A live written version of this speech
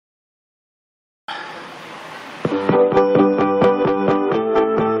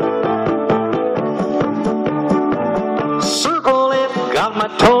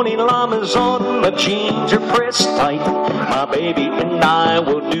llamas on, my jeans are pressed tight. My baby and I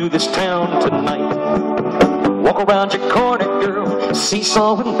will do this town tonight. Walk around your corner, girl,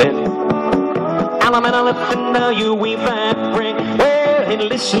 seesaw and bend. Allemande left and now you weave that ring. Well, and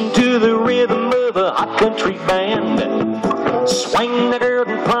listen to the rhythm of a hot country band. Swing the girl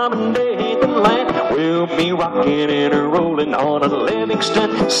and promenade the land. We'll be rocking and rolling on a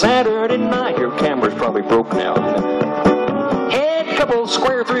Livingston Saturday night. Your camera's probably broke now. Head couple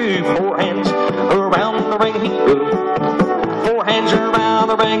square through, four hands around the ring. Four hands around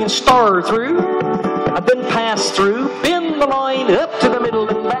the ring and star through. Then pass through, bend the line up to the middle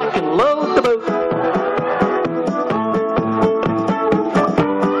and back and load the boat.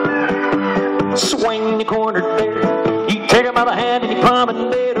 Swing the corner there. You take her by the hand and you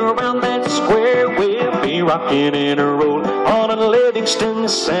promenade around that square. We'll be rocking and rolling on a Livingston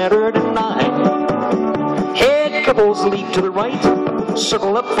Saturday night. Head couples leap to the right,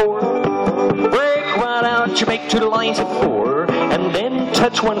 circle up four, break right out, you make two lines at four, and then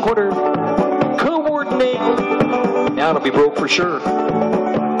touch 1/4, coordinate. Now it'll be broke for sure.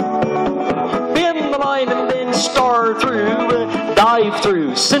 Bend the line and then star through, dive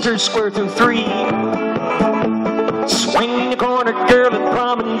through, center square through three. Swing the corner, girl, and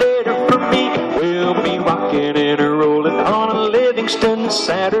promenade her for me. We'll be rocking and rolling on a Livingston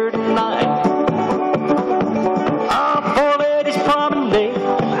Saturday night. Our four ladies promenade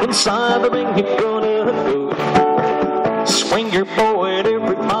inside the ring. You're gonna go. Swing your boy and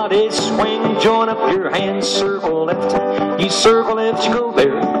everybody swing. Join up your hands, circle left. You circle left, you go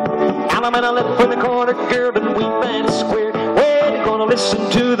there. Allemande left in the corner, girl, and weave that square. Well, you're gonna listen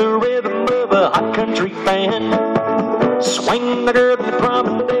to the rhythm of a hot country band. Swing the girl and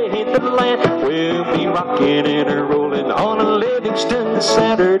promenade the land. We'll be rocking and rolling on a Livingston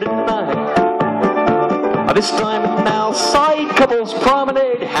Saturday night. This time now, side couples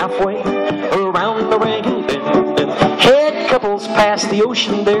promenade halfway around the ring and then head couples pass the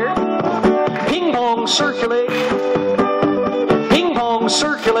ocean there. Ping pong circulate, ping pong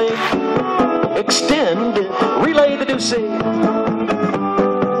circulate, extend, relay the deuce.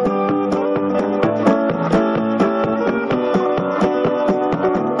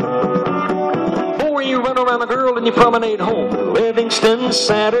 Before you run around the girl and you promenade home, Livingston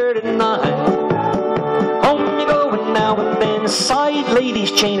Saturday night. Home you go and now and then, side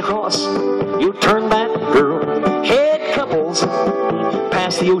ladies chain across. You turn that girl, head couples,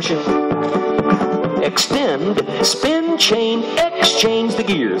 pass the ocean. Extend, spin, chain, exchange the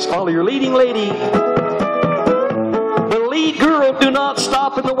gears. Follow your leading lady. The lead girl, do not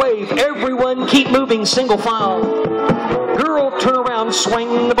stop in the wave. Everyone keep moving single file. Girl, turn around,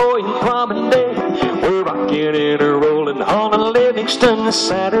 swing the boy and promenade. We're rocking and rolling on a Livingston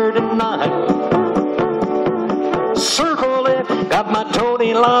Saturday night. Circle it, got my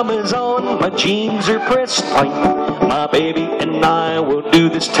Tony llamas on, my jeans are pressed tight. My baby and I will do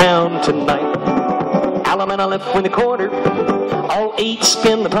this town tonight. Allemande left in the corner, all 8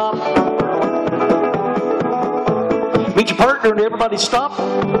 spin the top. Meet your partner and everybody stop.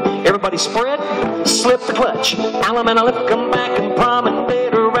 Everybody spread, slip the clutch. Allemande left, come back and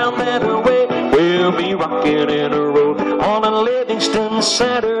promenade around that way. We'll be rocking and rolling on a Livingston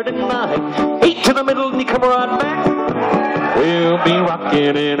Saturday night. 8 to the middle and you come right back. We'll be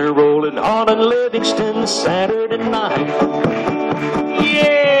rocking and rolling on a Livingston Saturday night.